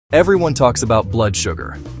Everyone talks about blood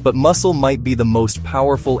sugar, but muscle might be the most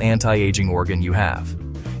powerful anti-aging organ you have.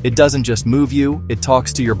 It doesn't just move you, it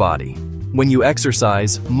talks to your body. When you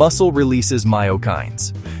exercise, muscle releases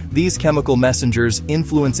myokines. These chemical messengers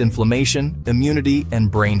influence inflammation, immunity,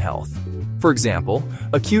 and brain health. For example,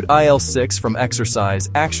 acute IL-6 from exercise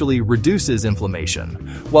actually reduces inflammation,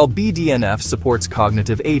 while BDNF supports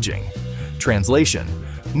cognitive aging. Translation: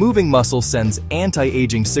 moving muscle sends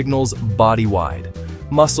anti-aging signals body-wide.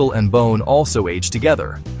 Muscle and bone also age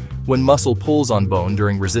together. When muscle pulls on bone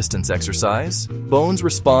during resistance exercise, bones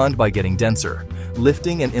respond by getting denser,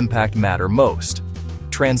 lifting and impact matter most.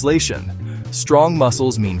 Translation: strong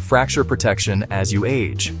muscles mean fracture protection as you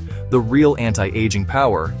age. The real anti-aging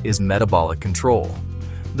power is metabolic control.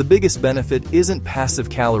 The biggest benefit isn't passive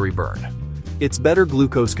calorie burn. It's better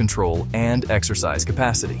glucose control and exercise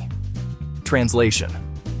capacity. Translation: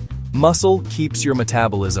 muscle keeps your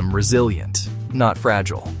metabolism resilient, not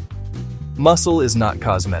fragile. Muscle is not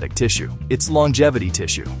cosmetic tissue, it's longevity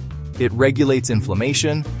tissue. It regulates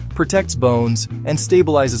inflammation, protects bones, and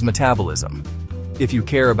stabilizes metabolism. If you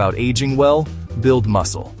care about aging well, build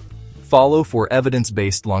muscle. Follow for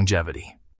evidence-based longevity.